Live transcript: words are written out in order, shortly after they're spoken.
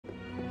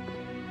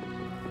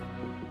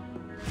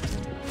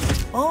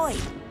Oi,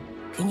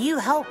 can you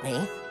help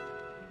me?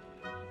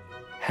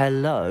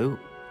 Hello?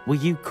 Were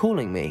you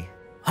calling me?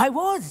 I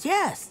was,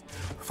 yes.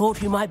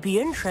 Thought you might be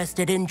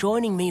interested in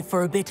joining me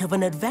for a bit of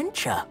an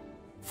adventure.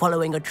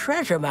 Following a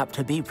treasure map,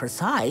 to be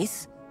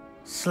precise.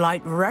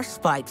 Slight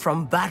respite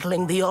from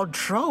battling the odd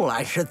troll,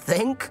 I should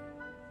think.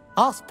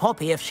 Asked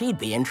Poppy if she'd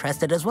be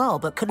interested as well,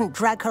 but couldn't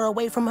drag her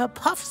away from her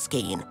puff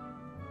skein.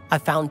 I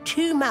found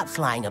 2 maps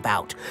lying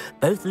about,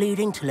 both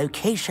leading to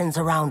locations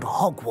around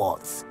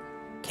Hogwarts.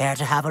 Care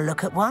to have a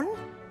look at one?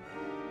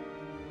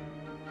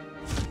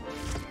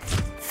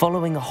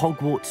 Following a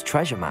Hogwarts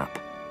treasure map?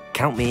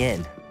 Count me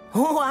in.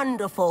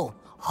 Wonderful.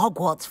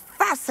 Hogwarts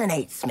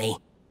fascinates me.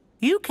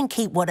 You can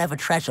keep whatever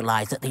treasure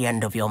lies at the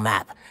end of your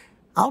map.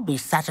 I'll be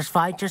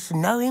satisfied just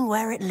knowing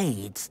where it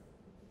leads.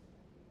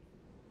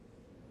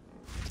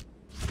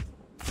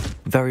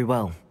 Very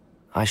well.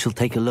 I shall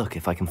take a look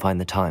if I can find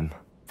the time.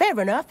 Fair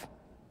enough.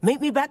 Meet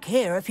me back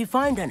here if you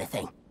find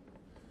anything.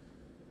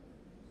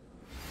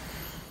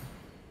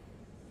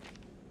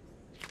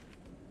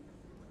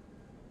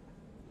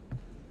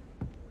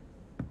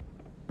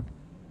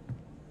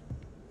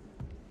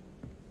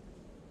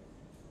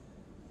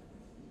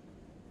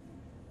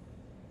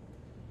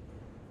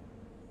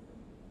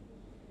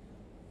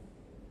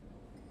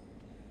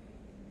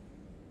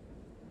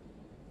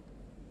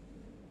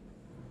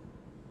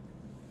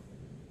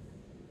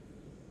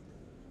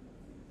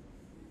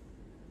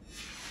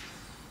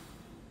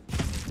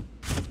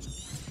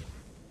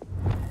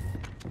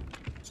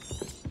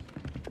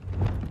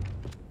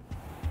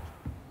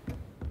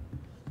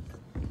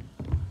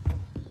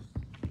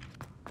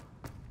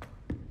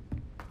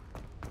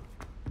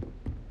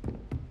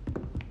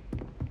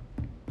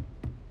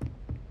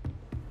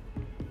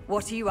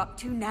 What are you up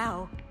to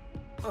now?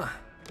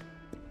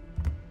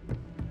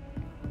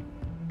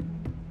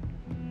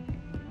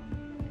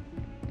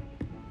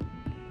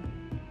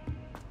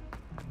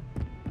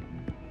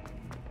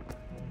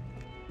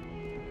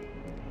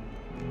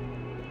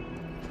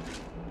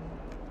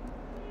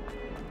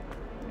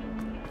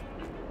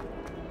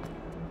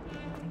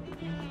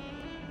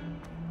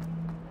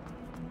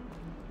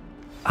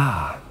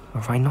 Ah, a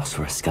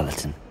rhinoceros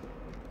skeleton.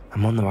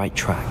 I'm on the right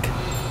track.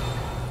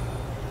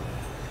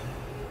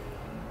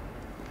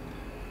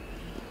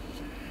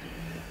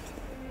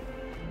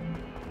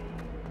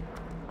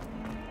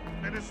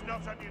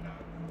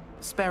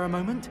 Spare a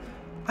moment?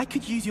 I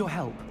could use your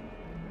help.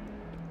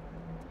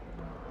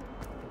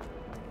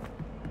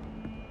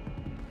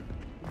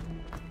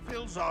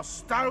 Fills our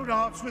stout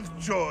hearts with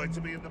joy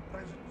to be in the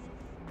presence.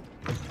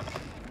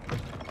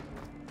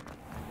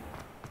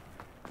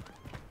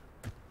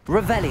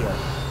 Revelio.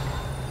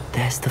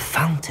 There's the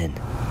fountain.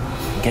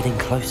 I'm getting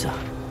closer.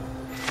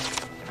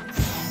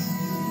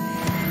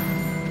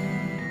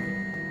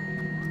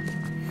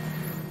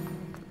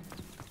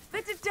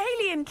 The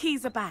Daedalian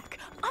keys are back.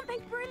 Aren't they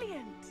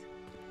brilliant?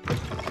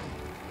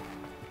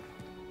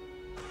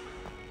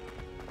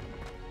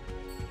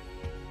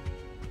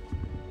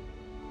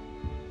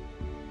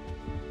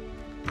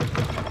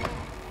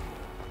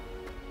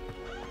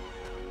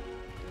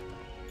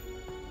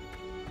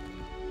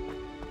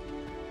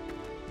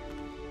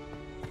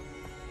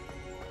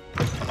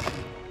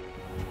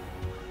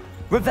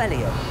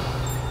 Revelio.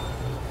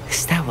 This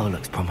stairwell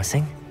looks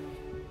promising.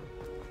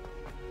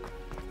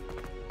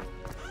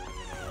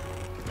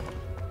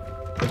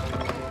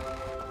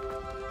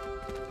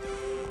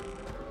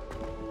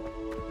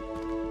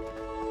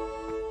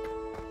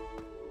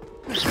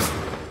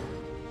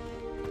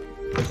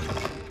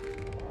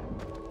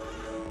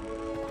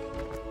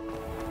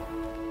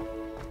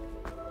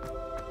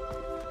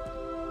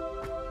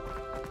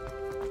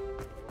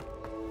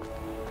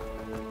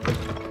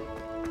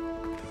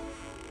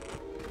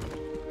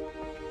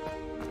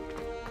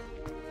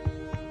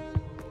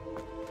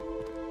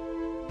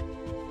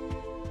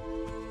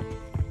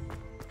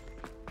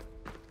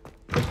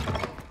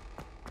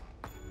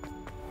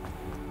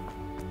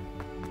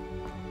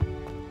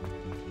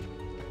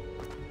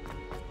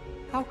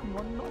 How can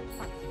one not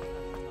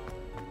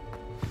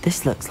fancy?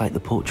 This looks like the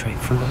portrait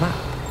from the map.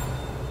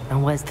 Now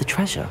where's the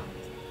treasure?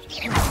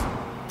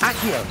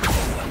 Accio!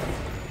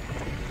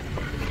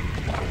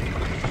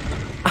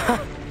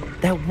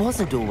 There was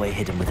a doorway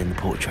hidden within the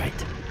portrait.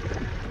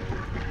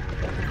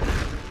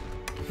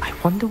 I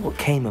wonder what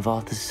came of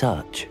Arthur's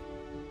search.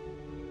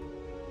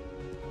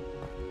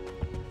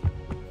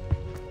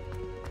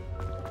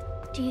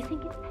 Do you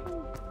think it's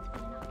painful to be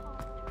in a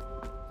heart?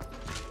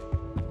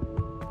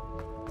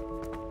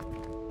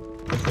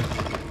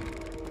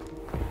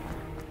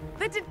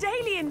 The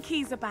Daedalian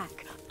keys are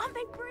back. Aren't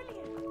they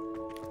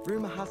brilliant?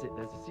 Rumor has it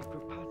there's a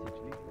secret passage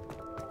leading.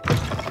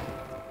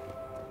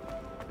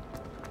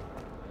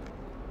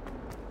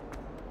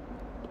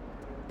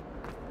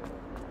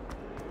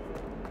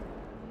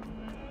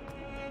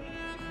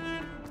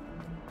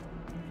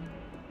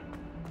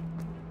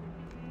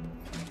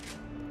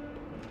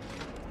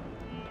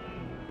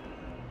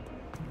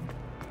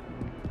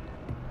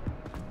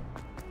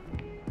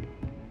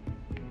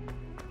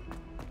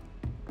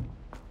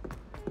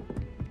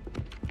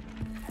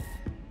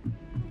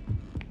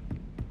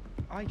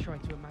 I try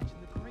to imagine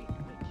the great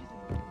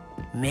adventures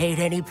in... Made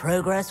any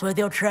progress with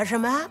your treasure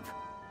map?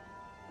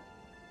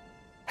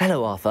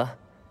 Hello, Arthur.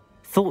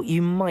 Thought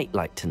you might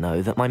like to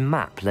know that my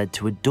map led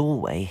to a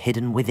doorway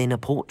hidden within a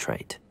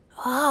portrait.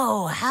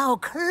 Oh, how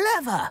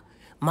clever!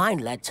 Mine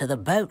led to the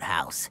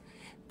boathouse.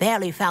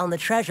 Barely found the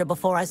treasure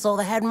before I saw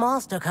the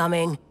headmaster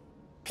coming.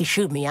 He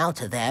shooed me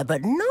out of there,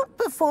 but not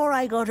before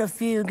I got a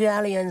few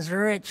galleons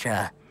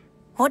richer.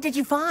 What did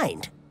you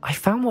find? I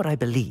found what I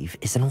believe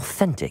is an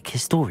authentic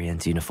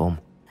historian's uniform.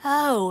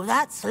 Oh,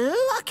 that's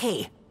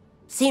lucky.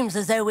 Seems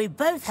as though we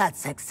both had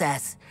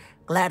success.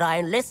 Glad I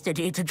enlisted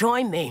you to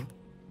join me.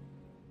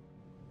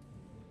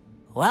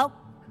 Well,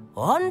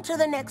 on to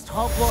the next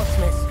Hogwarts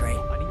mystery.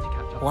 I need to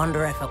catch up.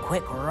 Wonder if a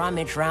quick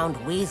rummage round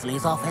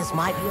Weasley's office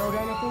might yield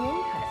anything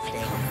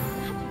interesting.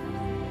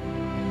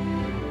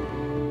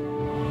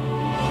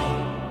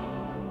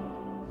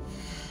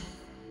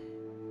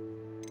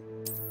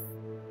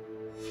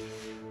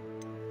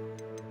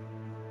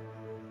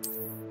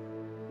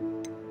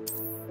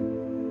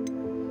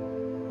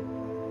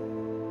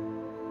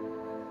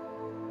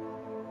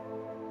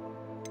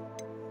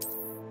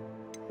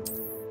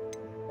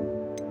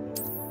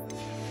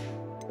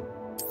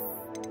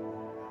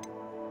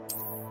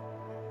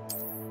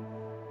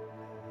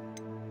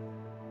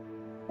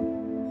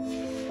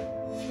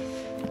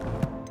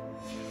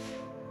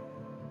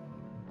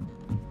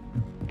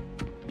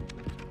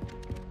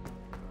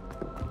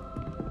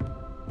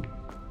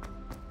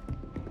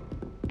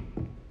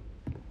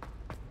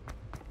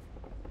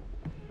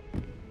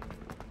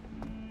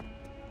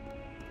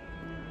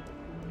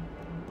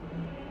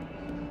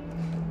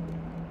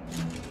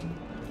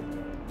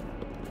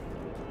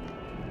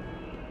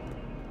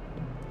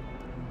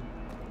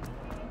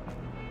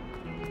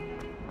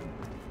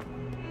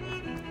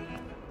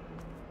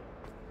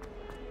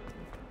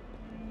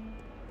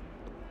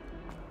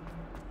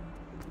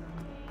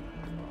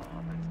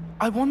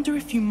 I wonder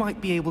if you might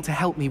be able to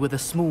help me with a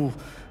small,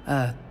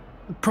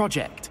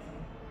 project.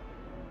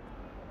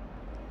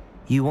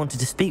 You wanted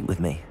to speak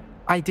with me?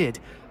 I did.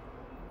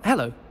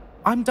 Hello,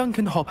 I'm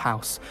Duncan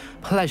Hobhouse.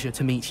 Pleasure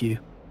to meet you.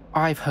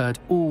 I've heard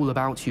all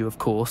about you, of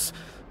course,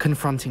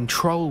 confronting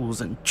trolls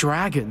and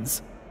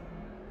dragons.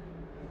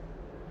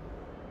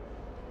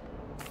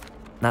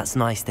 That's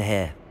nice to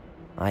hear.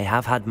 I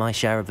have had my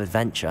share of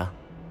adventure.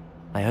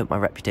 I hope my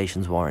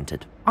reputation's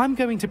warranted. I'm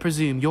going to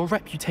presume your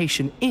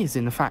reputation is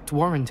in fact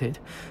warranted,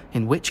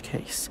 in which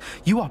case,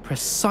 you are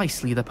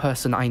precisely the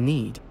person I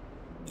need.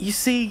 You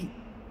see,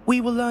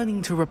 we were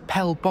learning to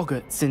repel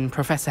boggarts in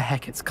Professor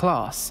Hecat's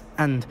class,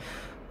 and,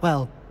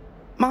 well,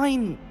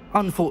 mine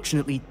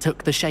unfortunately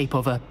took the shape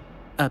of a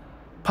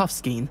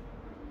puffskein.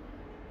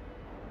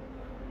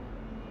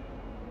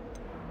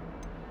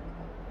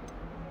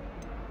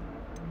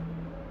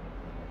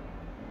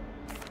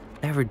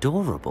 They're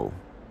adorable.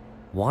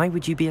 Why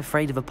would you be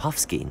afraid of a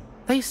puffskein?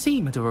 They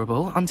seem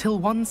adorable until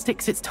one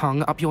sticks its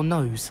tongue up your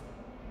nose.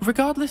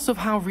 Regardless of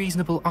how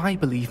reasonable I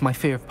believe my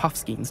fear of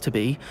puffskeins to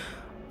be,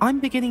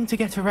 I'm beginning to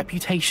get a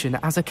reputation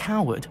as a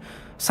coward.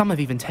 Some have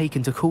even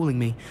taken to calling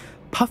me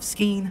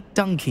Puffskein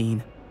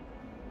Dunkeen.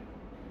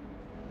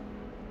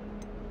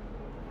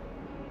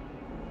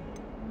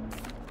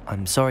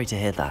 I'm sorry to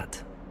hear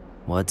that.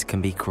 Words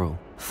can be cruel.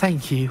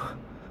 Thank you.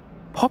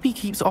 Poppy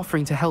keeps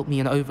offering to help me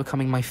in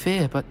overcoming my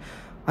fear, but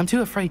I'm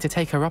too afraid to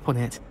take her up on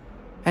it.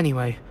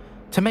 Anyway,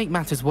 to make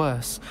matters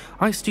worse,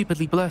 I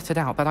stupidly blurted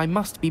out that I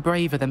must be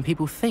braver than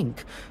people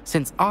think,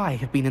 since I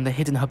have been in the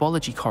hidden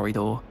herbology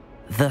corridor.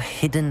 The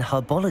hidden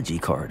herbology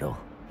corridor?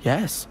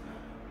 Yes.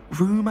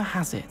 Rumour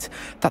has it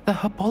that the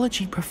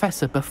herbology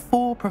professor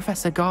before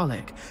Professor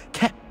Garlic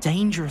kept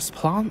dangerous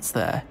plants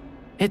there.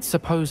 It's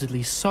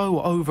supposedly so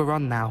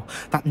overrun now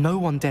that no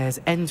one dares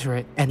enter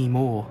it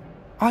anymore.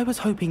 I was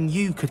hoping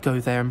you could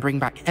go there and bring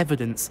back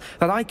evidence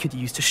that I could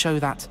use to show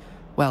that,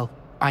 well,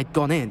 I'd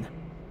gone in.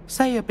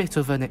 Say a bit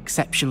of an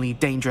exceptionally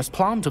dangerous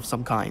plant of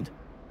some kind.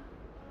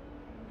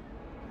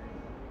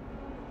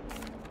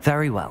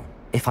 Very well.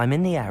 If I'm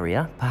in the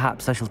area,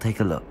 perhaps I shall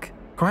take a look.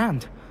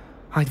 Grand.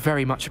 I'd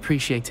very much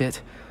appreciate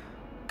it.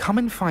 Come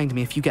and find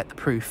me if you get the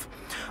proof.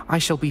 I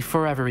shall be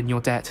forever in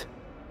your debt.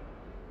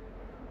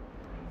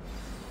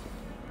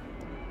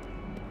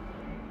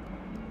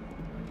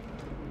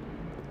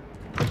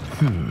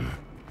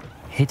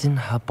 Hidden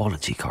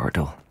herbology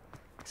corridor.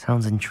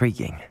 Sounds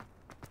intriguing.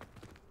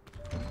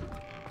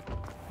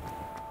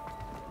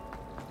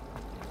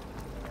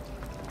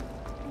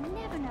 I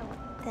never know.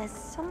 There's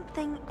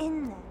something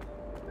in there.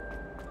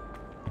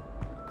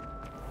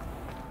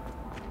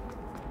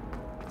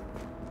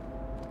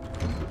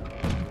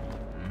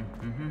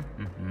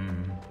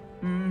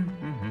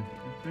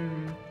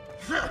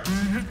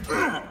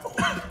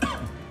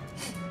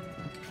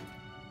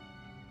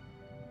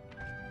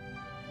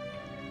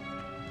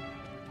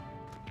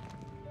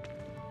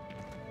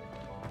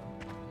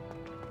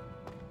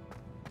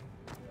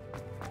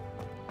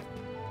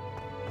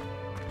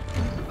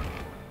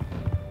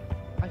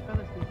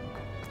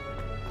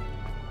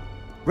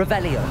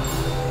 Revelio.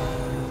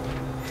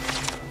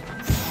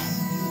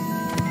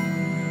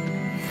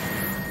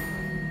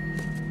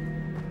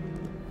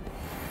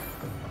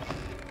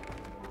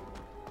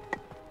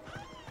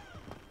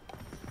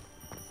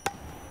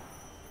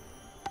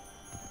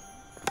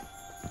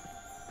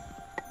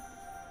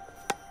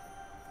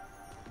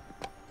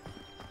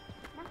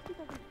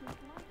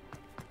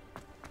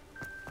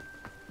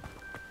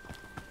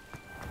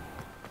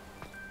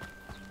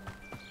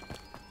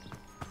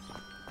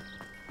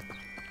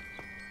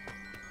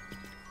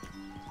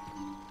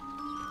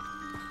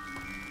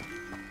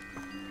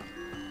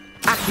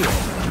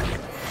 Accio.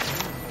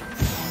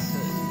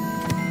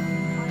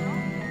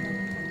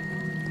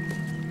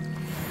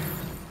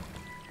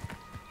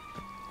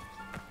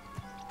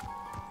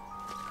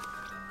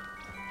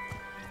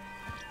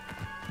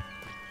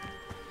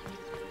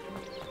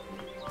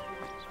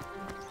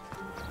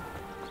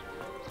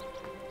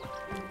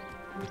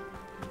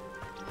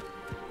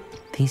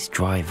 These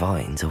dry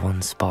vines are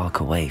one spark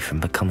away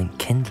from becoming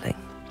kindling.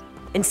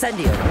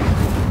 Incendio!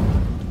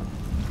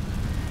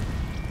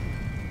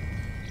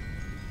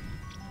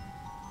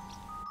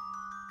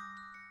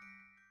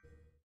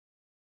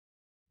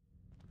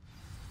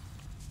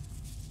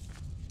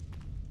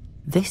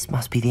 This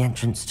must be the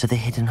entrance to the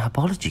hidden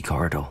herbology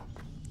corridor.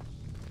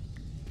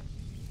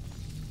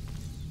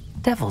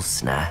 Devil's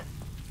Snare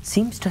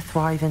seems to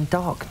thrive in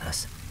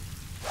darkness.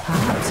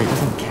 Perhaps it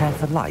doesn't care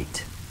for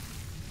light.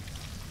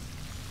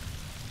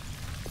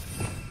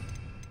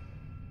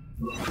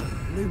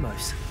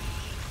 Lumos.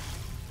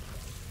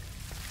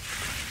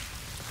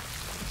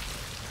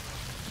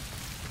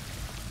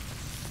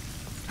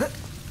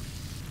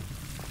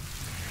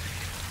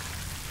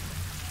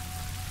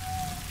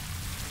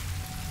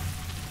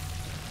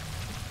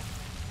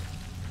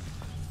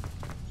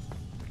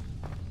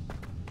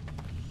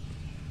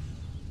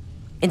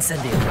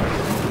 Incendio.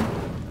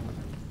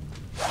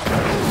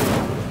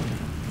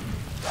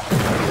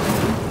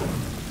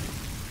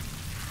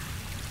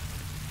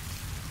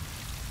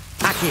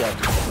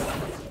 Accio.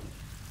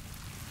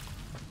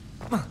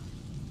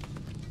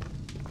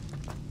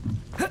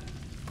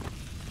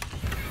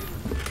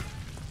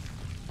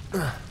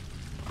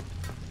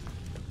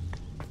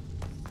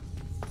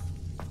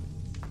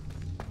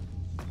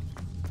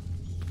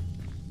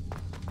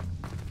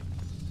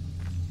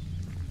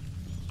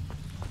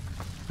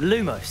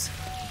 Lumos.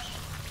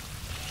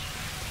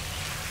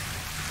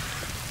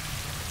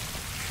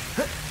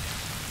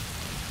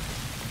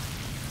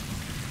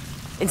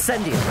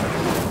 Incendio.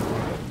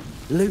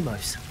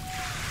 Lumos.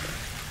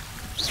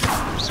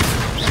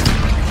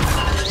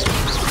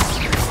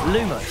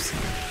 Lumos.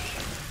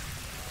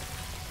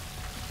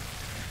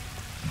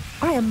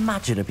 I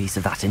imagine a piece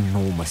of that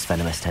enormous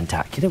venomous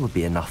tentacula would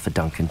be enough for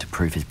Duncan to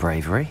prove his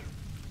bravery.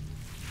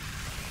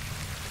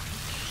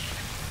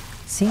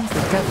 Seems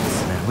the Devil's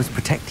Snare was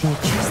protecting a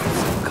chest of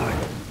some kind.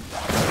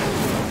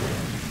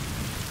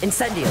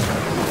 Incendio.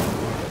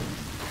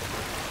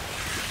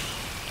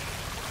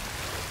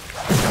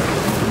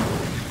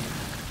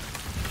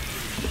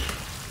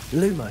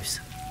 Lumos.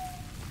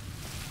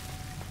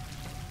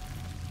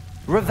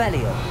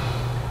 Revelio.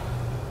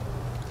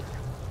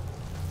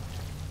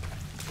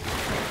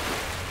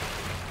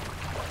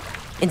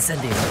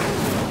 Incendio.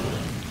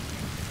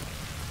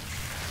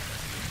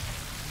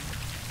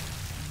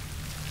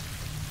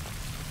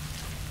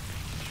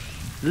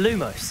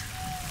 Lumos.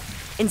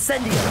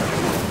 Incendio.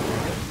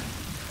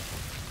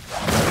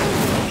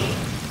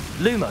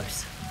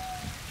 Lumos.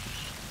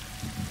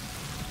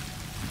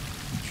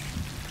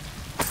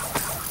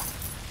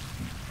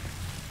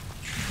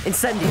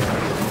 Incendio.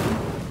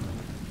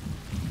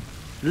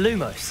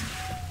 Lumos.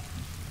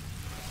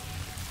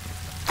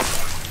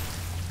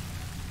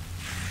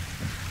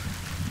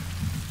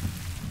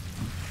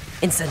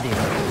 Incendio.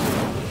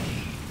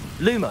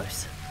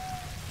 Lumos.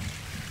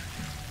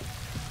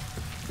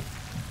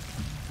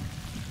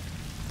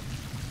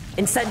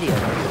 Incendio.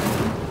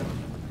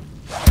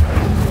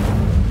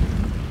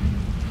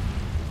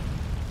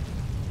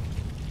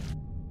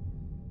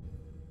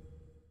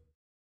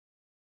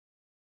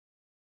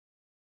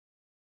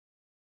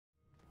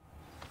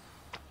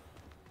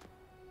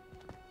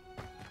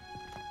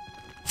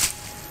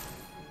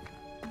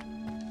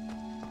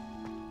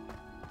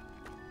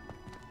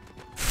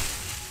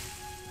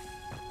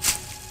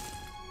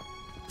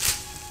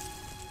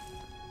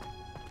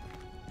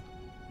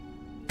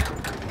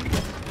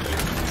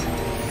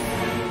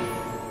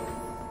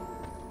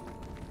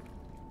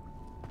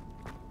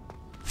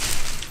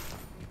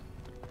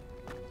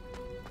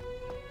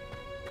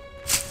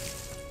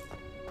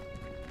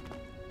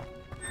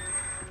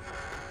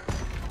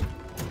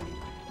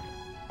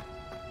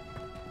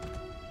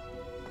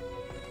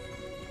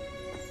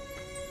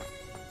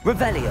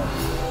 Revelio.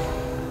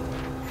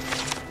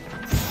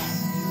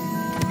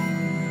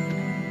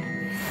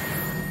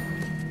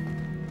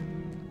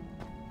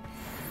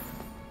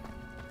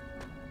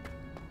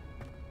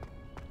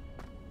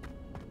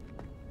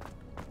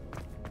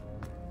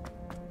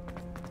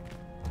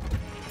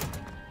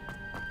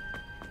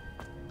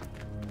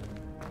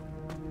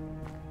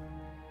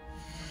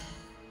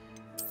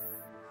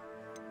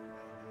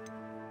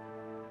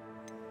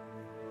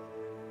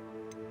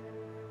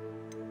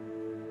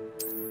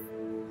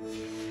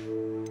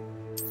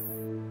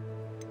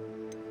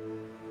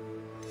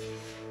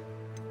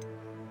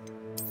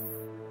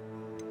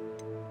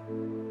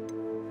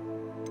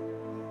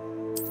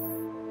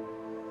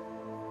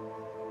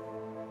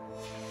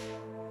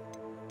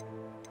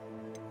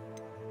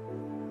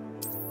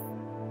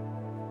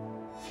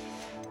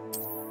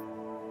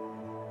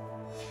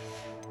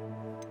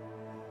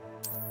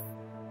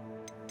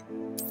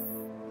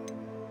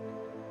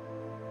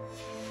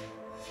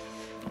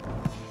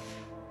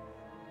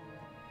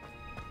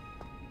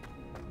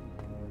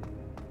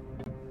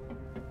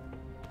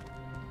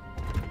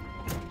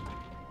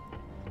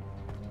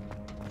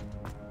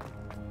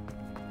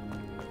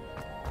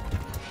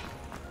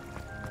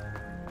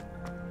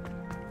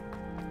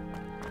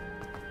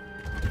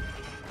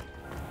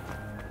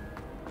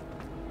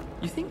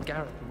 You think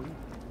Garrett can win?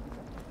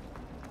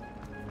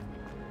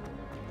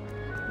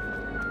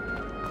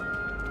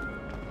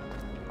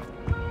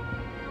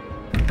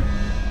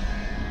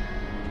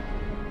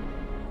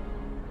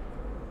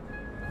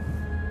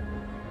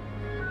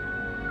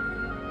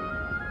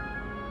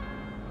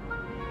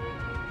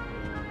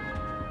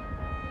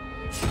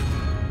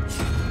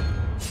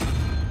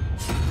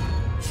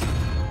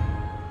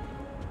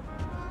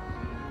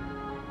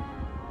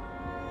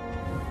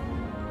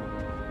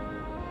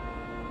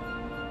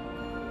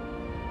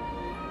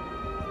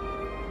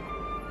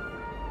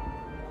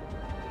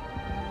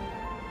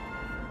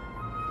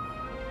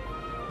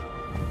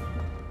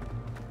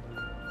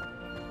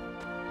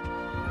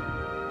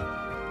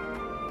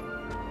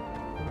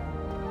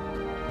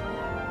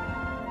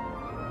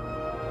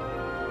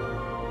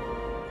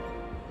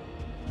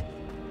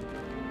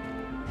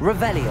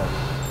 Revelio.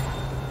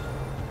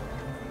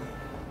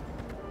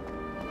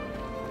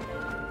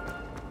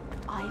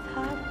 I've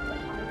heard, but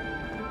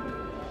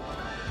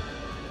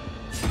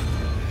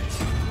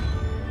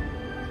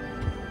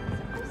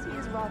I suppose he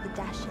is rather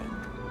dashing.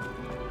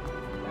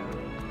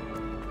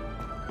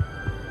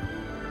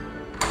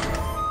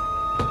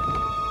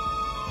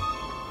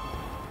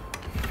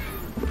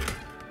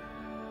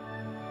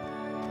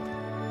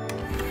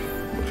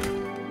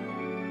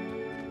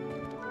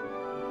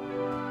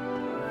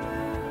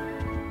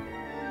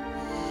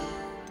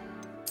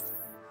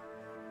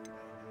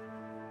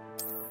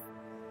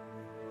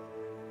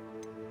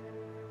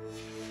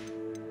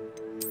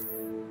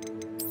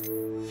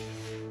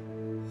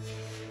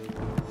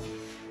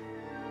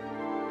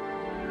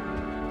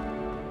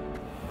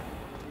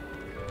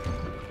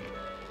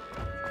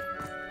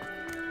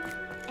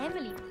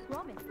 Emily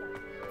promised us.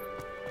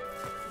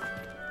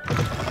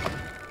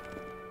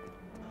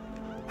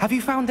 Have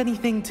you found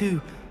anything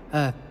to,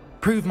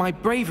 prove my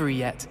bravery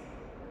yet?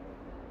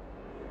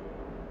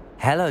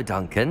 Hello,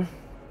 Duncan.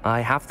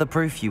 I have the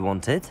proof you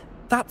wanted.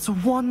 That's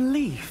one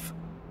leaf.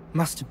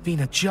 Must have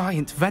been a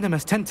giant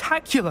venomous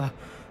tentacula.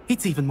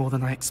 It's even more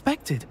than I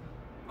expected.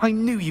 I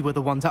knew you were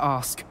the one to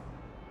ask.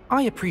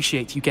 I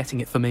appreciate you getting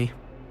it for me.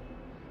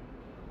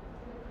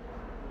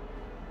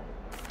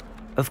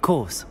 Of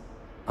course.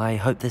 I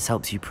hope this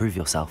helps you prove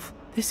yourself.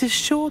 This is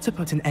sure to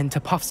put an end to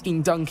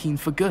Puffskein Dunkeen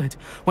for good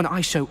when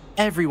I show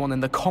everyone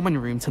in the common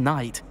room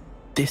tonight.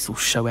 This'll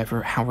show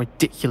Everett how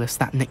ridiculous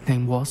that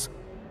nickname was.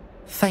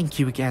 Thank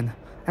you again,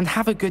 and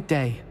have a good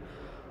day.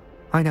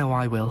 I know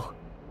I will.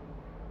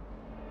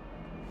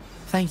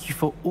 Thank you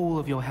for all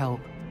of your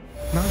help.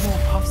 No more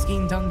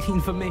Puffskein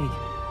Dunkeen for me.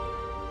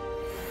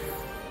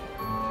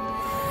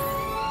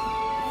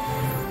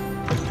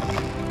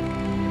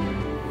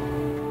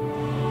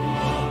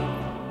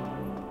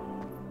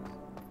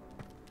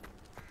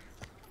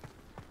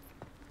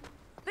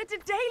 The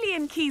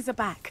Daedalian keys are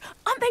back.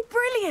 Aren't they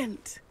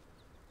brilliant?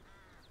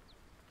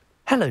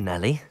 Hello,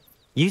 Nellie.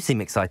 You seem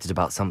excited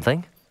about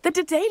something. The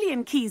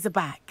Daedalian keys are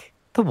back.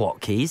 The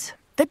what keys?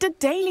 The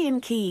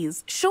Daedalian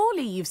keys.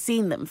 Surely you've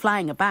seen them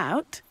flying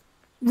about.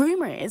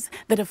 Rumour is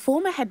that a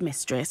former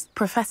headmistress,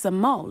 Professor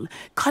Mole,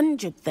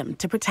 conjured them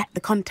to protect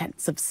the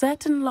contents of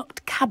certain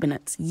locked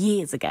cabinets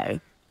years ago.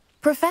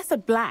 Professor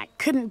Black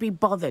couldn't be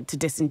bothered to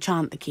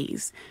disenchant the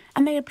keys,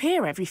 and they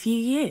appear every few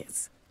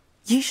years.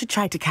 You should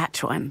try to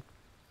catch one.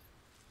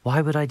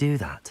 Why would I do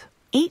that?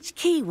 Each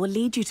key will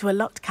lead you to a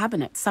locked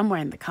cabinet somewhere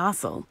in the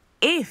castle.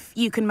 If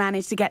you can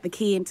manage to get the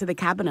key into the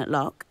cabinet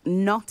lock,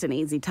 not an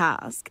easy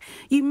task,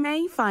 you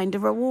may find a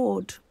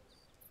reward.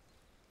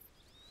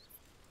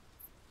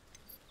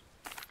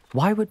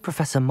 Why would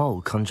Professor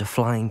Mole conjure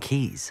flying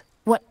keys?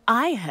 What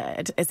I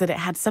heard is that it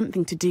had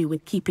something to do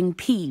with keeping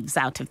Peeves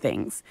out of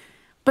things.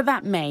 But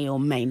that may or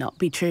may not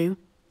be true.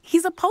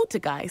 He's a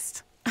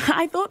poltergeist.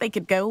 I thought they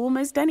could go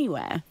almost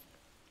anywhere.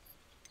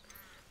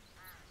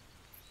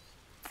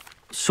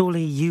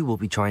 Surely you will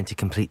be trying to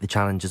complete the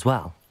challenge as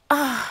well.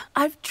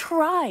 I've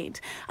tried,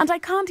 and I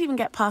can't even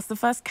get past the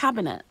first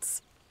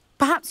cabinets.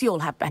 Perhaps you'll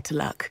have better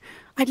luck.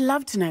 I'd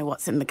love to know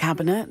what's in the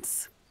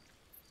cabinets.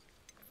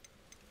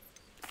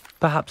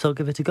 Perhaps I'll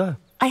give it a go.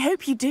 I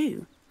hope you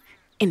do.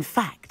 In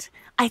fact,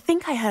 I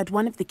think I heard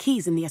one of the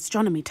keys in the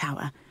astronomy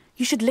tower.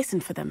 You should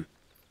listen for them.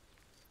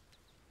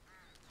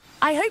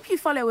 I hope you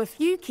follow a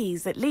few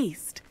keys at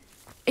least.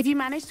 If you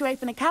manage to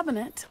open a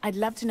cabinet, I'd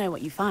love to know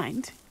what you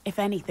find, if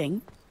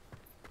anything.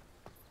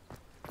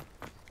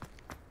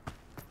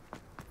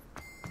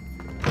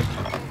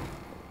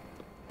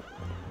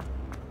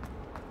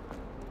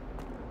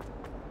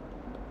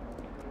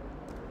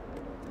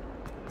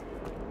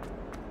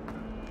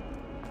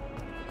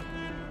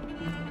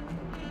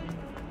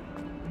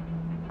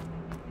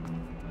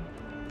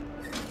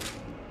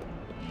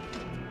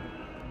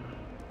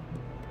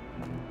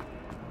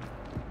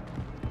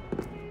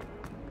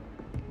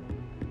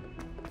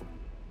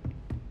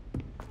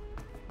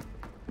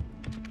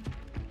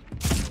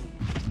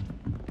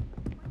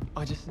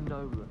 I just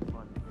know we're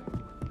fine.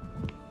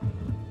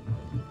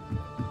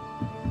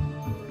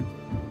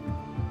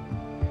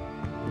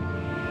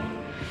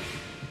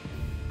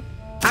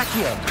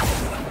 Accio!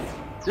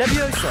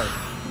 Levioso!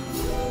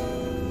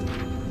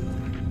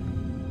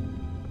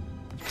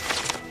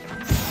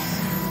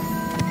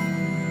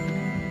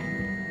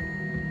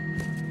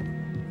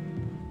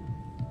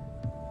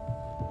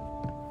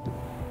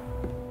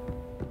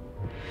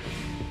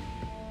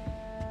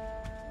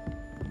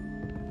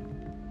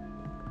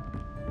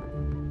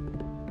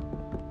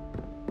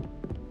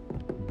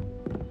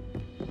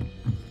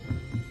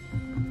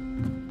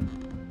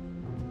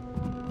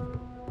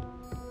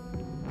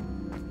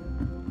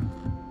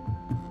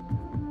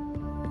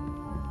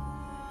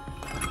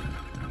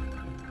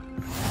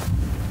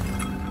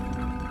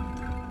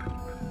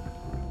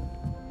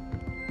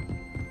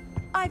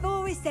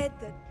 always said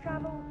that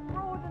travel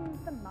broadens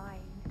the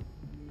mind.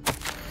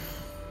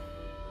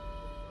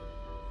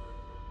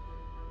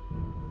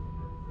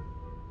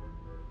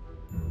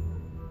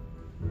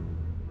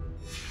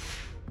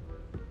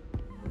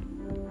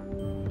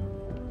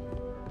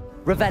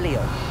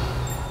 Revelio.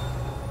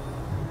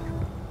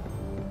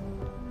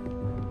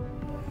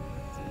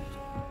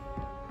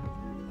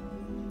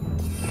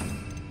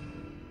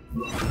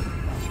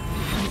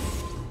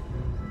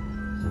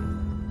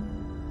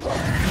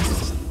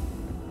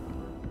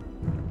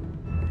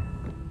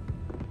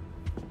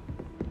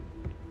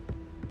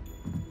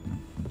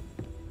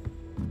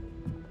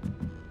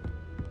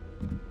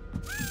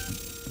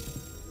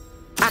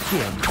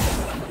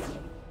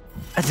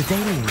 A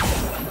Daedalian.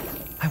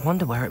 I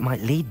wonder where it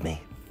might lead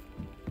me.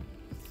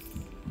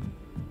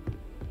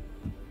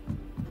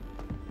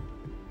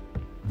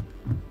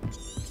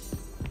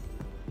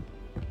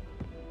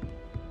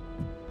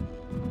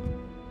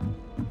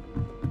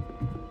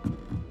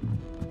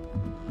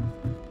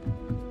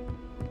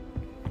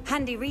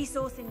 Handy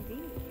resource indeed,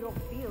 your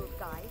field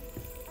guide.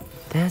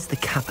 There's the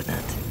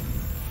cabinet.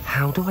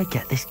 How do I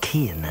get this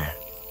key in there?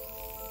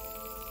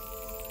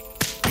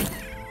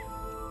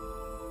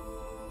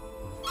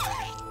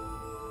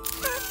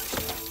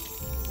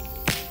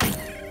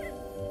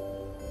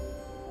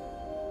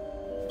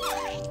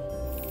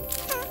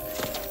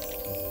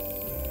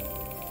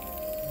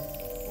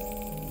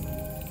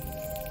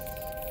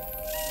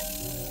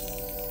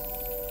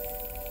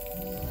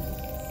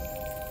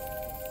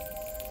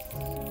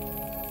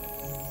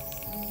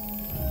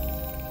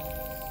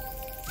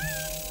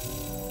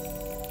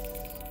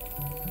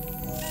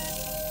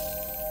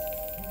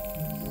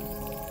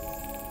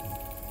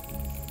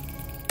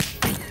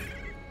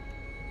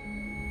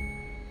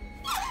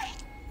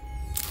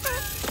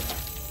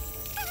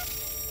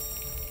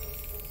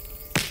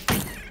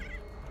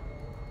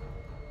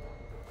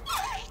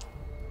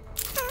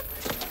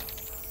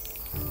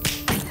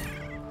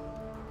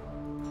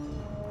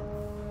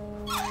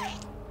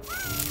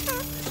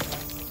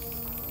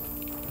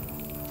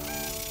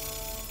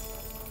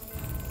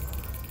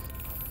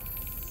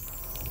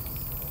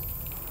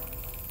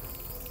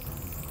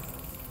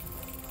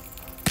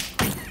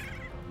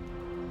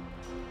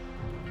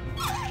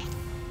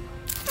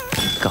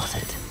 Got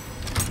it.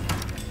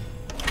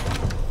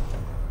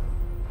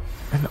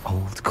 An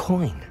old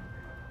coin.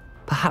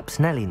 Perhaps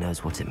Nellie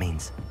knows what it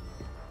means.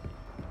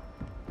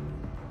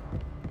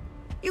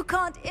 You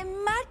can't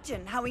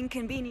imagine how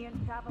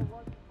inconvenient travel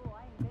was before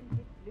I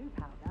invented blue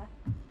powder.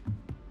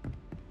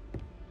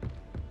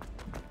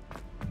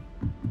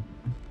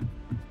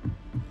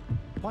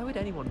 Why would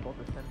anyone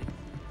bother sending?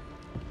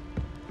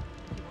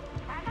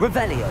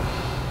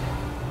 Revelio.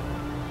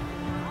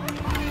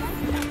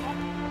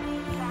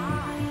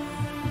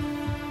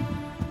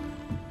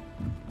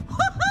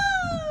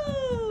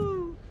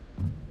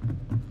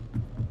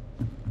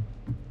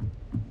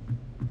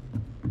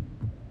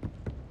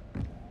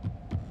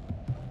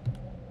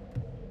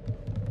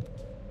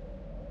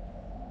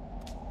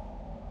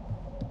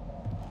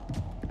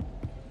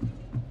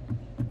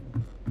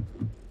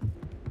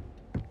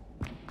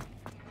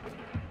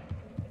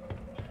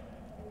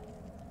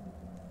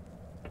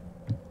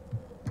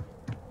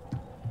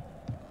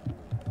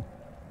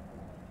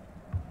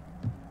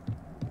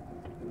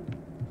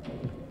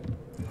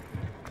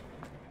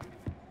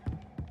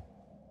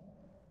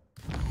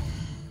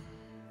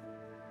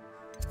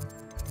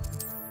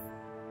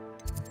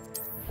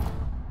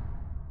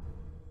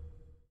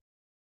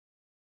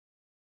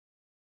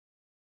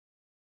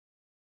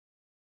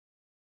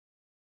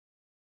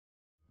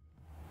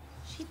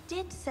 She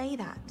did say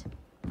that.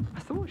 I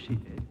thought she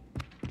did.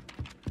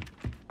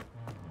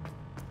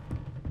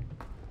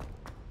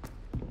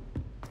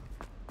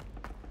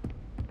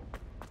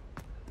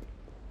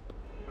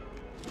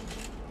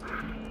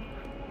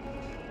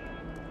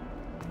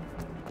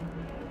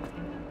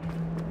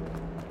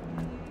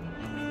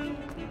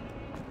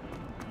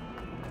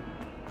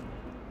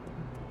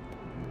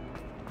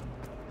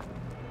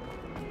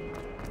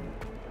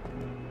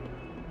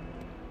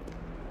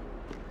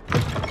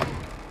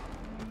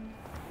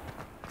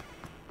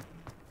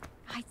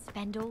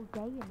 Spend all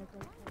day in the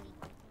great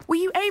hall. Were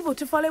you able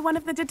to follow one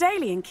of the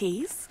Daedalian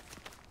keys?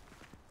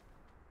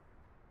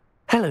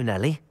 Hello,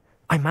 Nellie.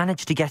 I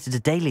managed to get a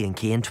Daedalian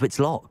key into its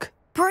lock.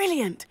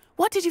 Brilliant!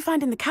 What did you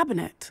find in the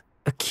cabinet?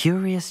 A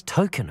curious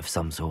token of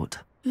some sort.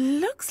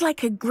 Looks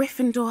like a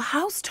Gryffindor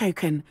house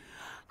token.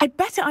 I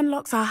bet it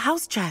unlocks our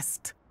house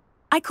chest.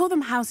 I call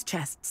them house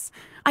chests.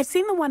 I've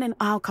seen the one in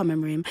our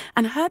common room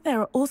and heard there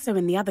are also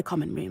in the other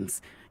common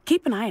rooms.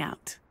 Keep an eye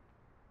out.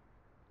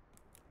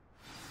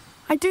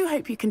 I do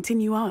hope you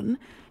continue on.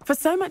 For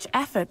so much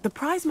effort, the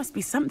prize must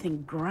be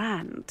something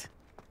grand.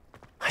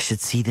 I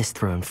should see this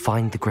through and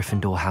find the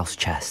Gryffindor house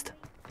chest.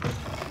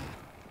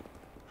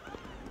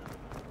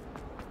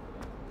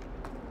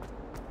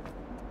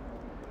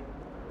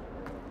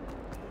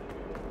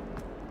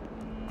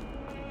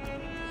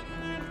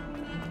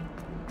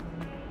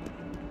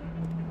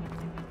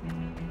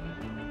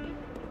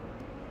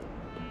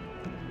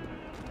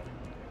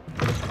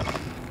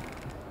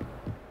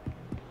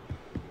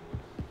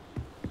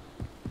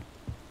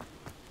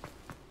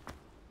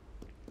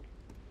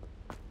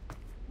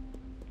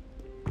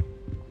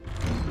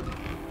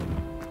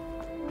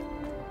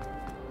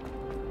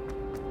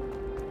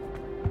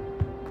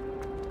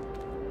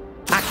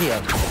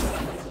 Accio.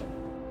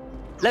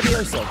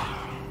 Levioso.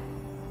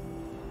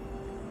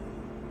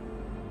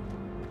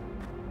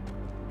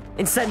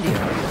 Incendio.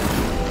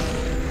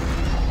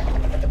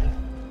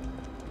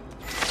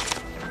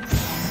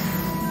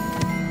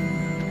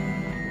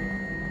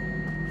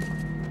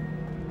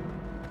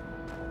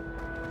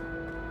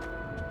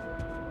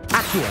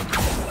 Accio.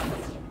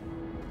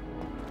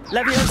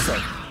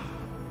 Levioso.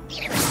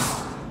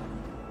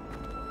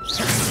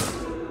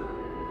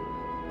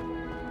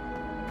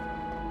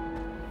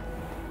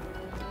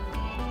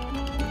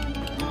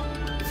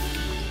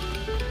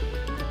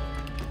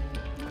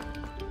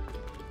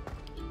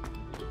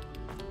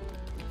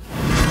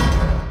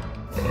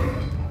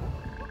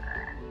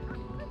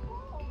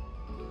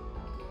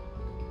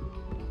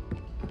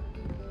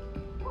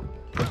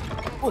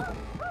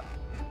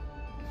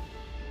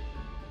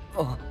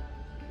 Oh.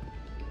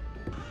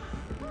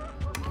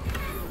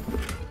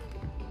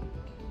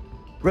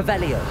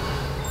 Revelio.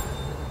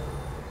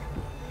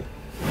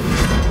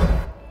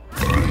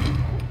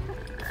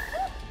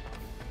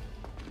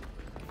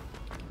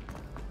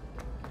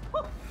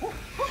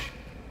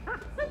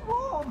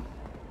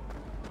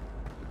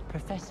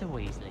 Professor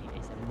Weasley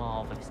is a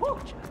marvelous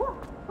teacher.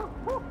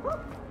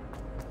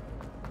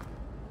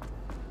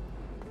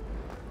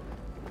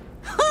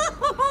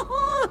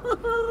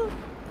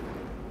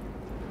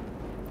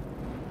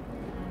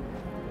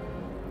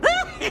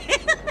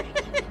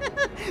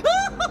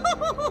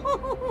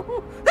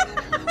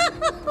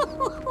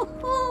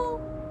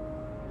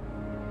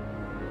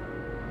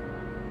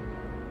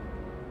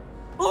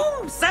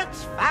 Oh, such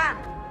fun!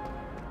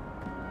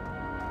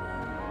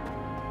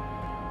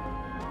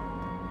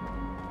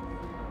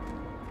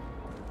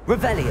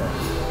 Revelio.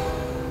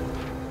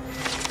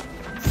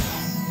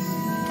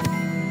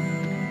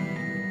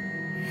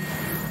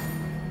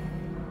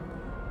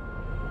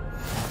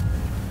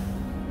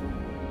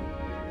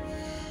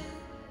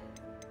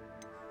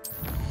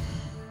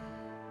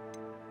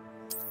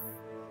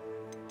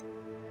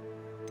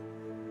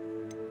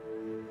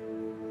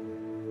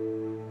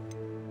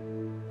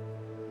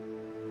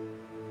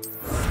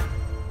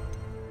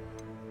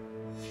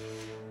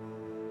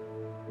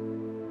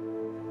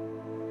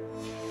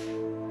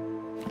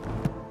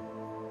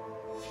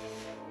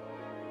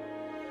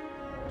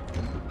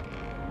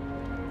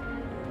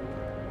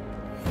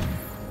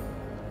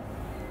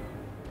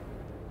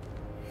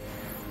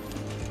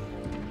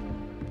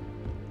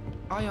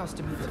 I asked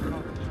him to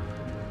come.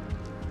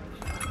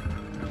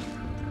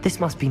 This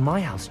must be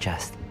my house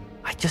chest.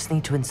 I just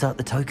need to insert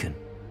the token.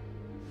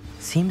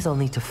 Seems I'll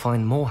need to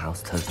find more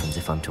house tokens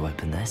if I'm to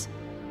open this.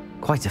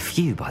 Quite a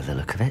few by the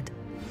look of it.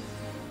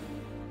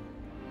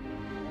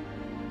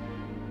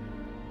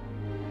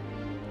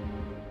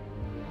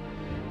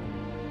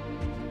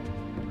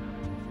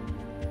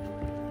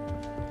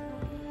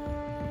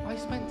 I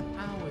spent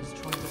hours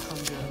trying to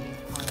conjure a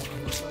fire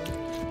on the floor.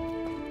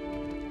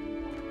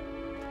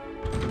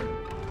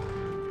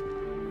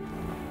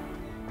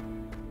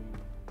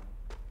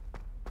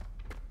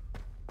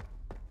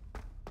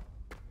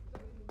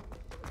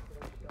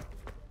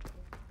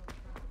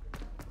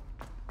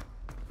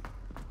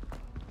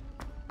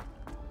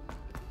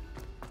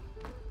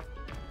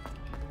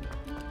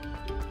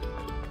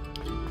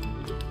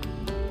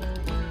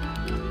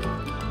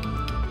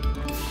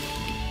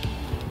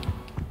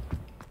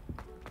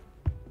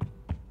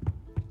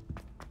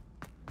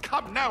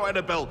 Come now,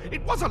 Annabelle.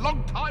 It was a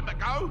long time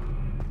ago.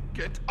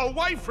 Get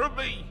away from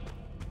me.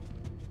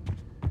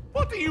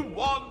 What do you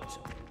want?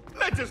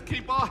 Let us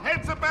keep our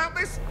heads about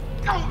this.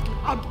 Oh,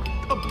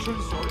 I'm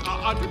truly sorry.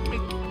 I didn't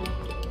mean...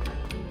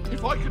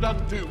 If I could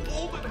undo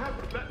all that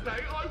happened that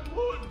day, I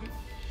would.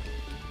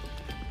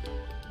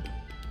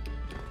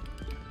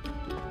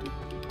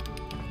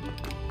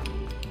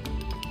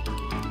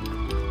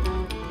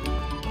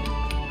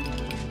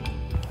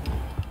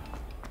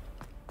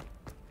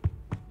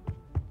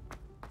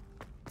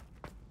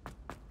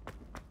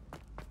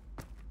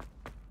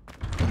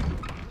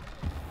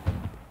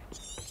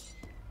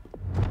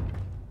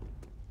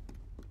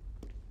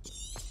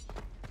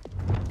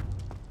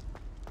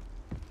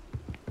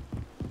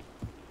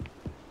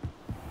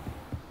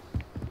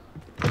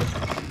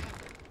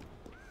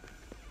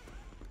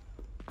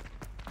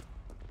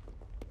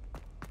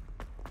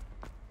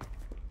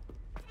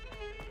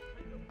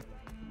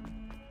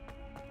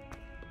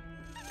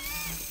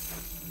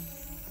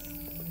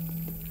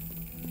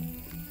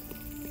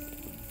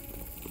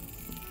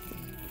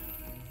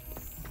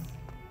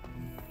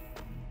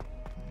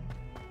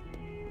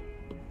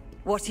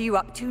 What are you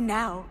up to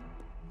now?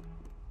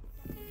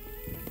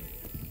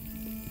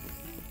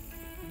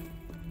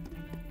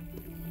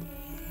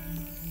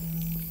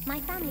 My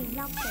family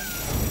loves them.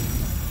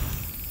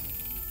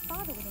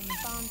 Father was on the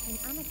Barnton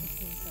amateur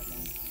team for a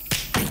bit.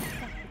 Tested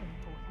him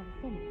for ever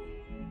since.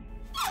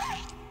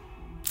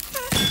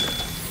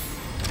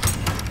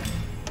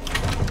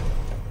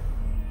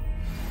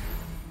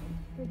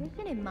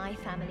 Tradition in my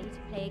family to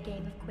play a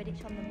game of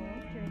Quidditch on the moor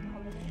during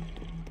holidays.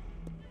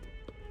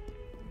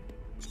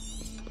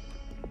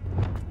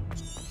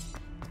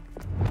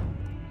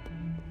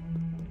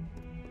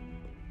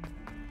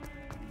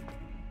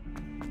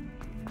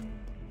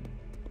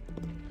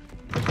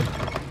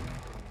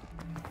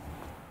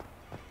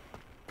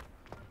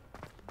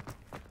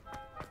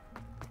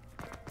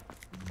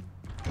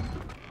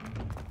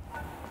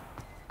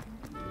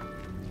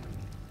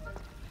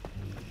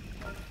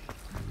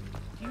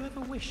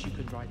 wish you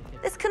could ride a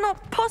kid. This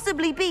cannot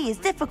possibly be as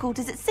difficult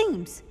as it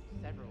seems.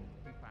 Several,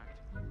 in fact.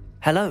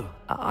 Hello,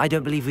 I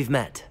don't believe we've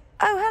met.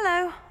 Oh,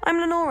 hello. I'm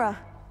Lenora.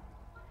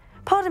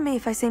 Pardon me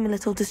if I seem a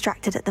little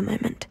distracted at the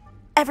moment.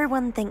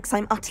 Everyone thinks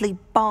I'm utterly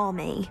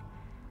balmy.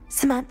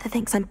 Samantha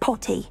thinks I'm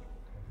potty.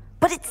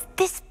 But it's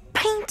this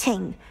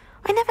painting.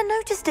 I never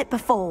noticed it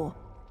before.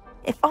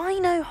 If I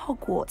know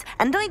Hogwarts,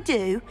 and I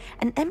do,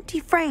 an empty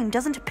frame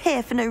doesn't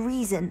appear for no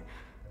reason.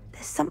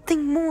 There's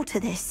something more to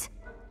this.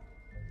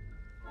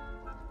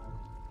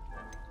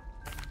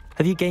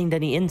 Have you gained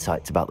any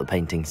insights about the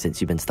painting since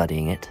you've been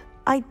studying it?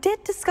 I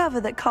did discover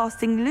that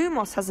casting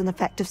Lumos has an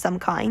effect of some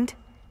kind.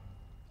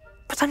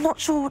 But I'm not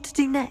sure what to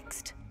do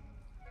next.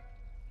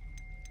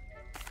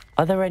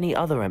 Are there any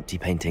other empty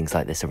paintings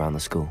like this around the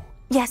school?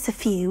 Yes, a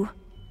few.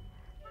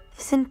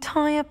 This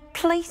entire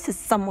place is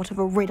somewhat of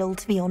a riddle,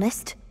 to be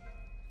honest.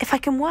 If I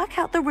can work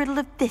out the riddle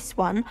of this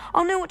one,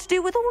 I'll know what to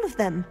do with all of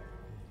them.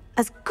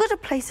 As good a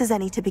place as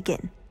any to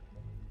begin.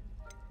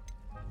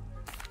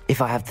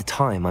 If I have the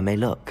time, I may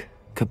look.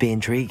 Could be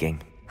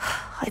intriguing.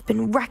 I've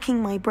been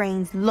racking my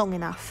brains long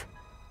enough.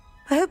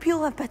 I hope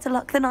you'll have better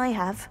luck than I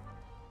have.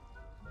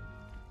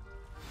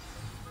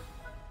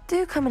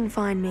 Do come and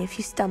find me if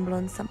you stumble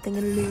on something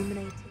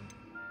illuminating.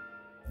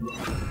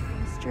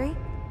 Mystery?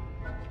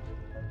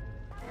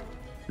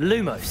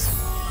 Lumos!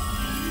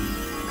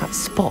 That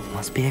spot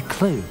must be a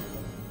clue.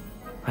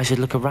 I should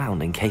look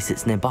around in case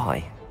it's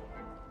nearby.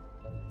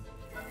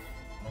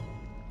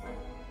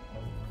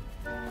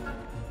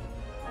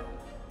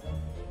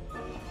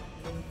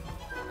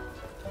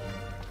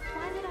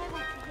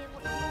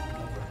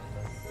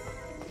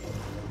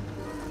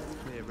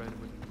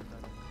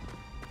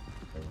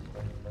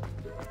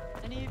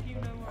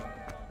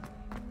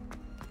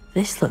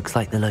 This looks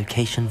like the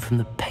location from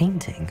the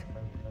painting.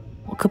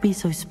 What could be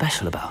so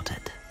special about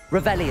it?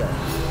 Revelio!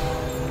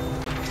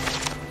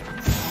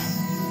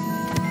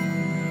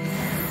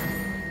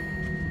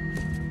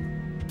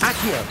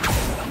 Accio!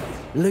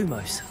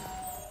 Lumos.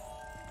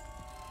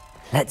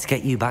 Let's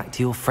get you back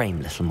to your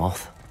frame, little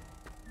moth.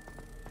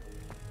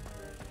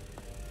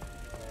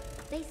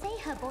 They say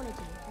herbology is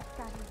the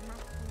study of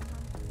natural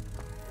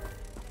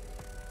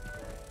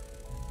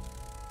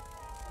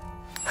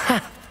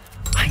Ha!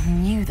 I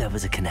knew there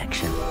was a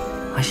connection.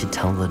 I should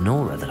tell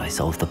Lenora that I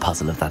solved the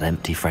puzzle of that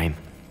empty frame.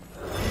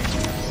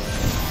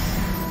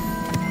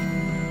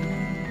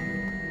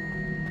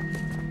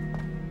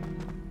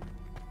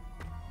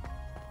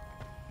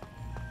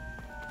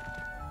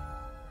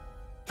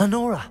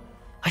 Lenora,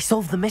 I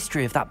solved the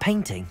mystery of that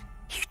painting.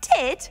 You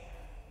did?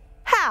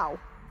 How?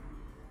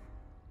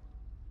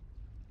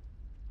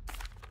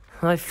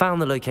 I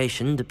found the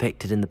location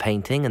depicted in the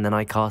painting, and then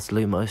I cast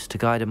Lumos to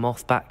guide a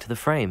moth back to the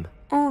frame.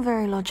 All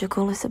very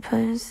logical, I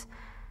suppose.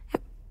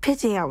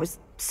 Pity I was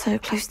so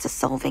close to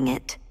solving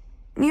it.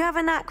 You have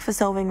a knack for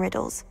solving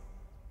riddles.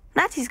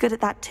 Natty's good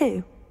at that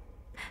too.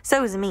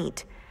 So is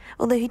Amit,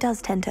 although he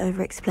does tend to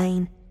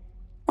over-explain.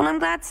 Well, I'm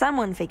glad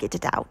someone figured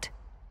it out.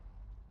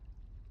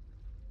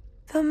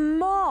 The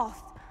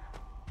moth!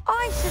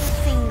 I should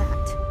have seen that.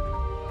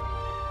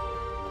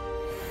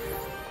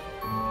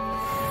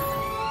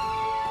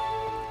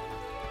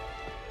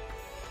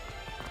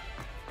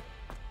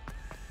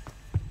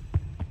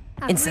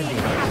 Incendiary.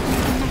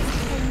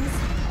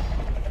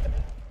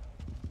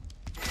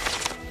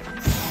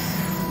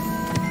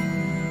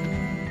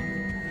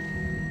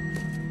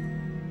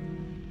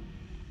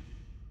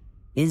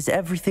 Is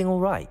everything all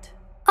right?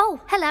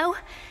 Oh, hello.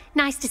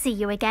 Nice to see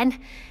you again.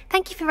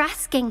 Thank you for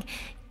asking.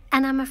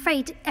 And I'm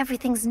afraid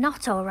everything's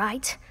not all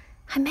right.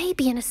 I may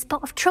be in a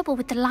spot of trouble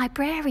with the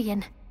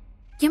librarian.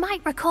 You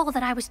might recall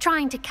that I was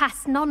trying to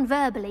cast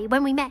non-verbally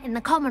when we met in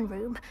the common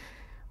room.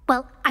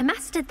 Well, I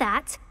mastered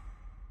that.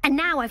 And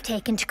now I've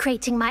taken to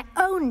creating my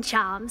own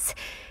charms.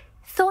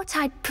 Thought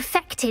I'd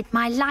perfected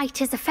my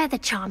light as a feather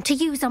charm to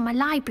use on my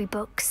library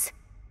books.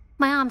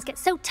 My arms get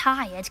so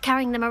tired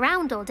carrying them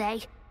around all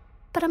day.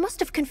 But I must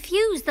have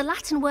confused the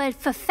Latin word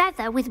for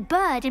feather with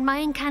bird in my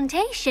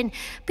incantation,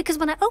 because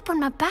when I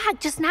opened my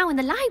bag just now in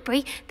the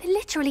library, they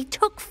literally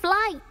took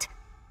flight.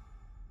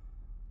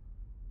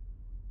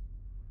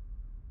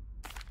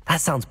 That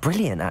sounds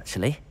brilliant,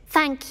 actually.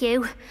 Thank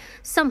you.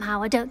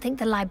 Somehow I don't think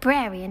the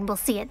librarian will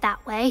see it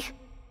that way.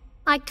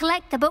 I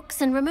collect the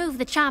books and remove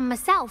the charm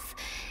myself,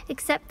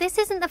 except this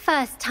isn't the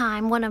first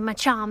time one of my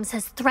charms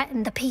has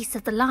threatened the peace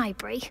of the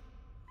library.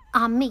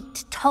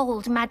 Amit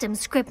told Madame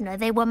Scribner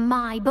they were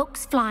my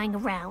books flying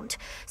around,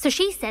 so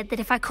she said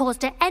that if I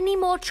caused her any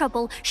more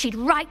trouble, she'd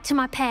write to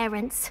my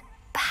parents.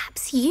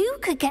 Perhaps you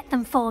could get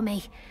them for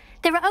me.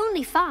 There are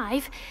only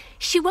 5.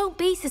 She won't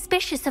be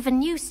suspicious of a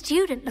new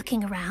student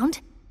looking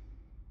around.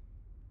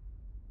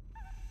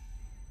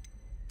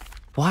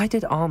 Why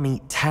did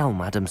Amit tell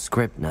Madame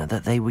Scribner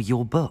that they were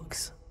your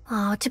books?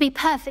 Oh, to be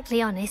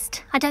perfectly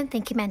honest, I don't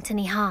think he meant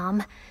any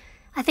harm.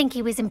 I think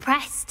he was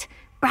impressed,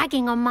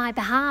 bragging on my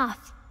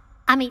behalf.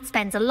 Amit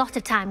spends a lot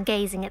of time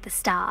gazing at the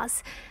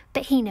stars,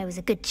 but he knows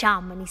a good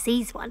charm when he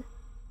sees one.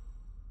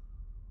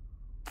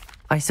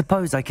 I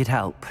suppose I could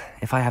help,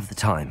 if I have the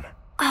time.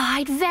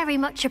 I'd very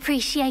much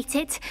appreciate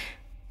it.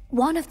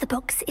 One of the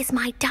books is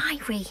my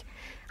diary.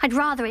 I'd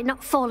rather it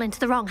not fall into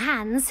the wrong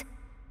hands.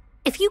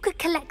 If you could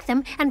collect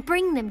them and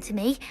bring them to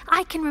me,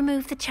 I can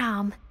remove the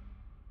charm.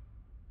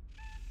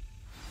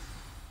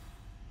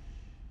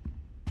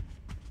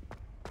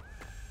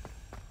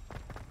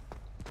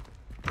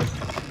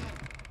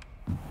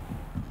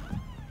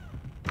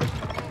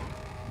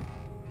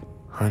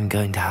 I'm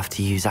going to have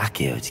to use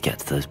Accio to get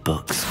to those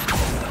books.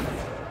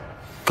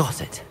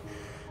 Got it.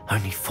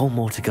 Only 4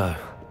 more to go.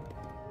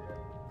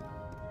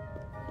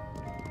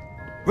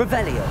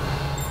 Revelio.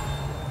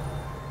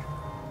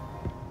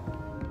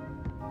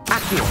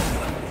 Accio.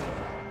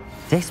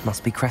 This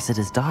must be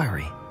Cressida's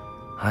diary.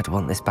 I'd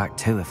want this back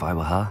too if I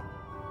were her.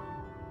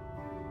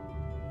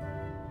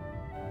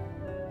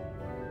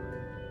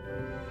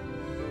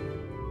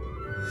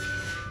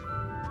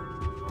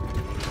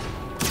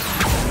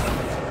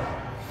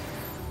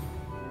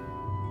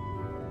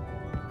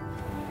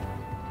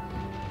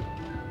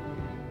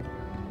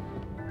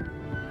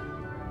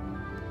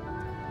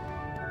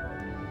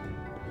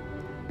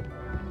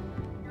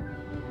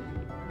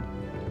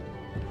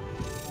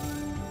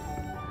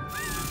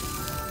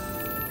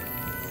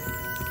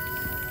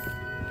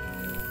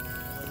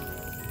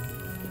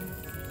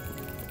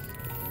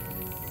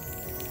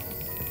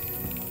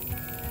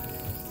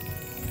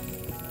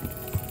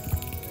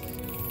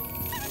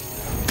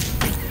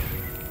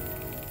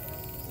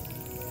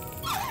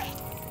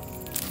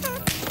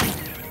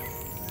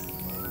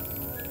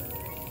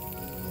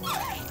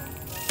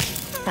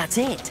 That's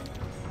it.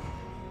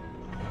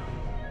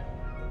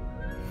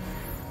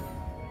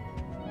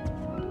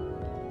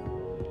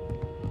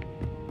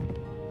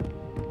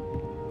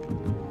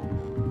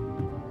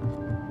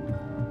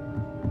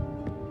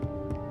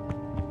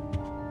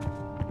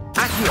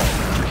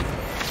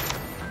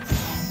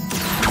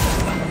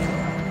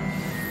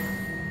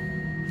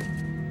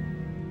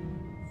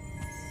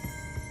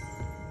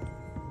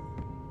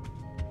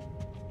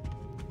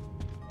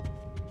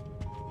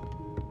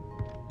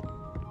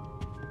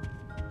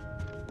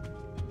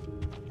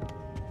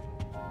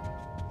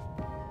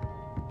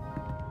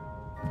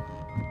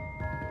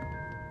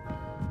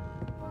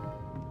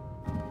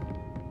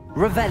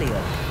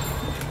 Revelio.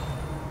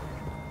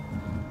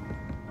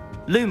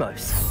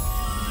 Lumos.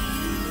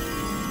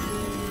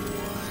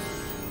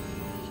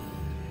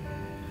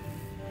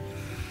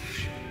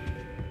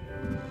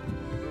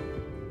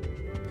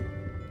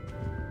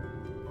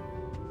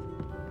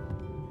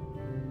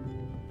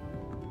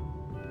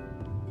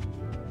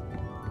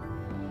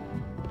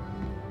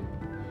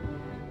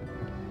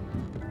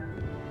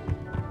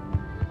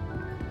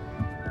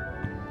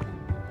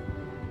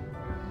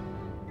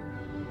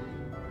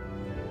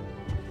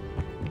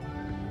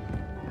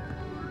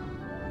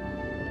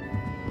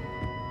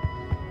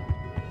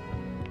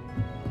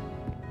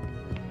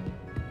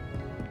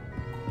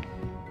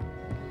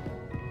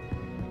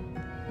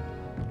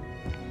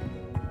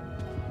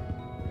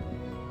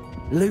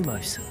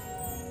 Lumos.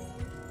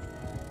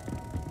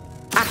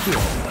 Accio.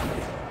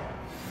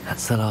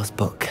 That's the last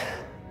book.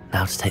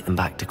 Now to take them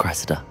back to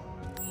Cressida.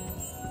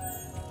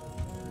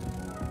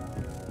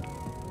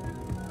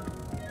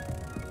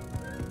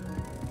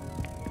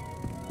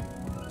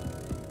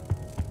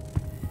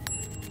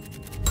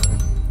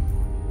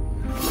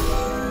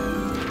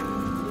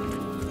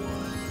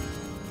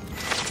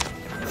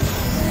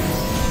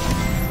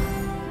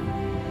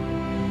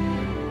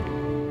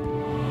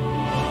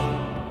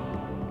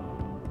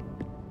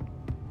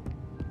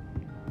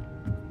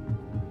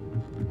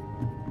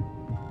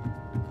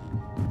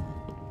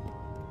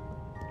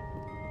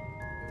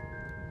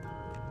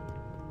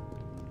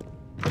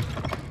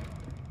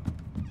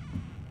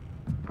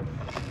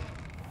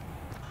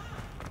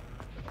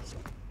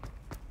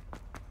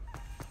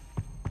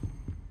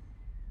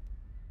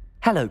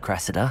 Hello,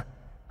 Cressida.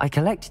 I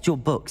collected your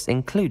books,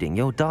 including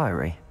your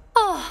diary.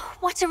 Oh,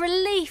 what a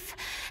relief.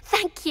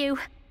 Thank you.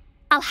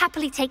 I'll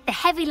happily take the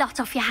heavy lot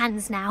off your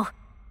hands now.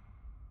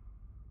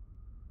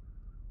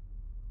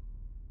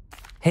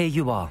 Here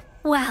you are.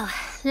 Well,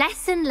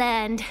 lesson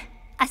learned.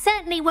 I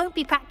certainly won't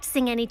be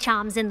practicing any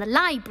charms in the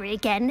library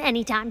again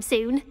anytime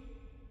soon.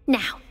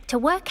 Now, to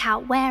work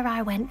out where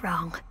I went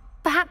wrong.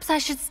 Perhaps I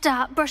should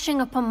start brushing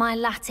up on my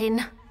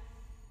Latin.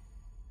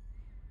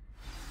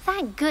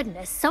 Thank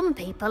goodness some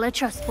people are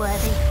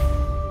trustworthy.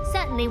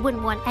 Certainly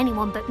wouldn't want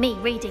anyone but me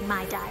reading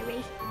my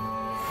diary.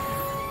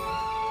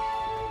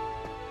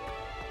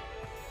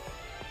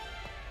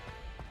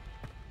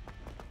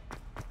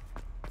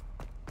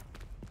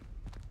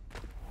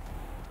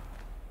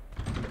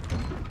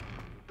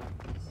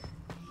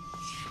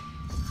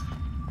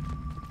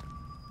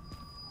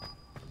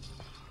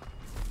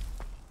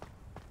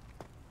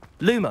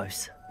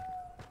 Lumos.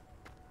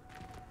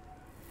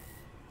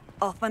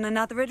 Off on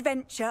another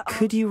adventure.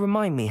 Could you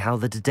remind me how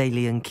the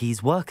Daedalian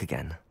keys work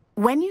again?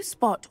 When you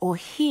spot or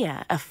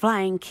hear a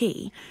flying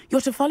key,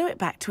 you're to follow it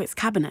back to its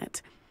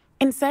cabinet.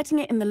 Inserting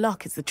it in the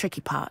lock is the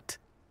tricky part.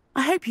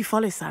 I hope you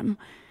follow some.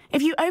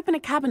 If you open a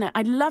cabinet,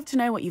 I'd love to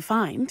know what you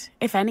find,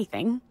 if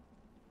anything.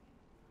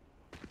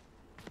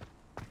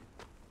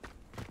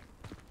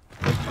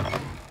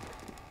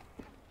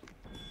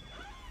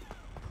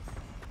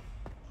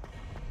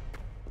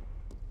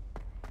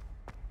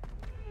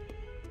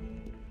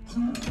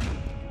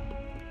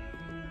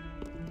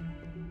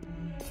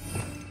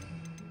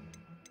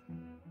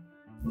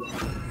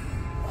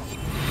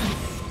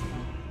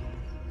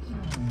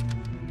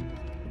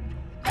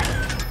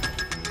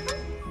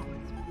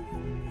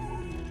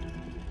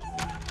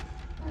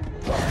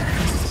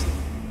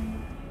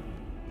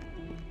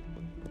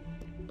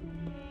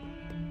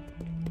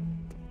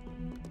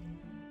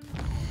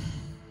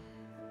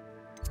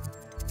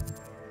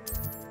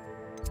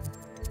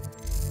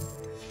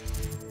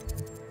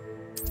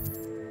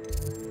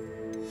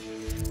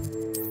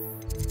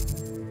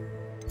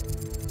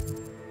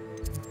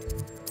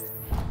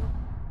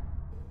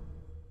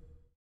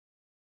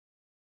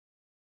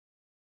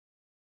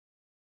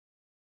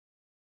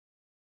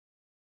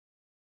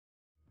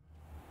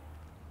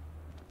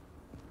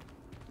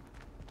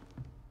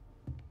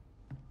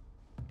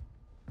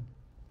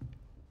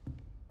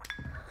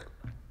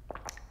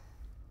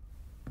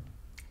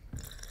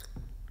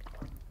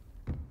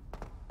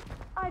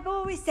 I've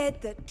always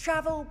said that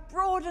travel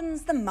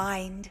broadens the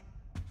mind.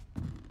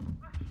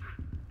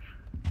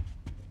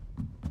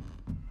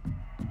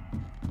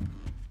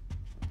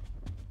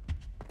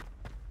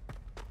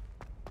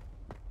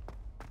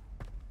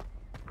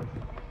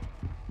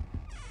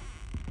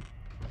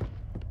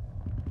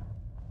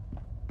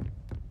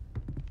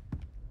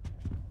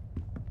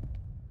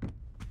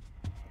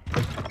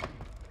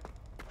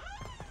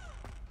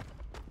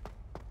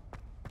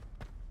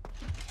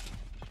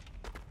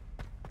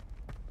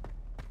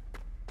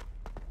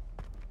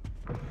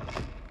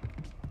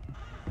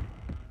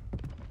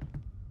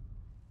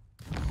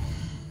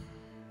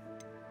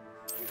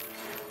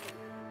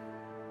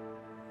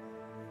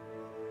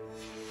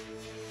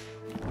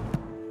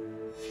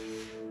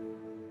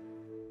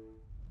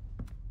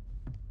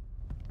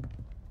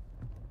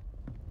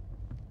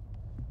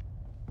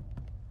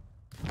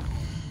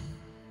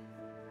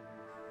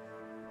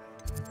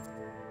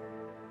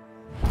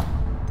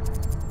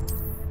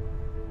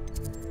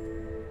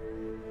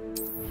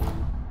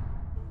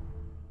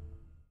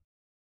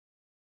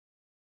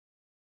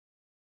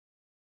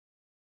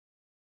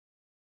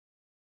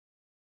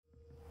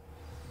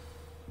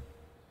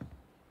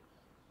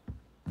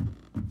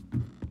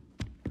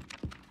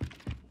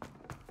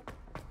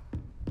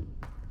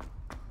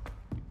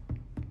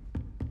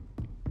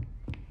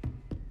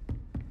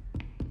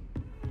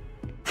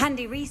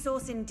 Handy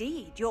resource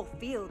indeed, your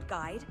field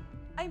guide.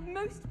 I'm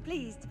most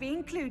pleased to be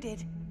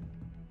included.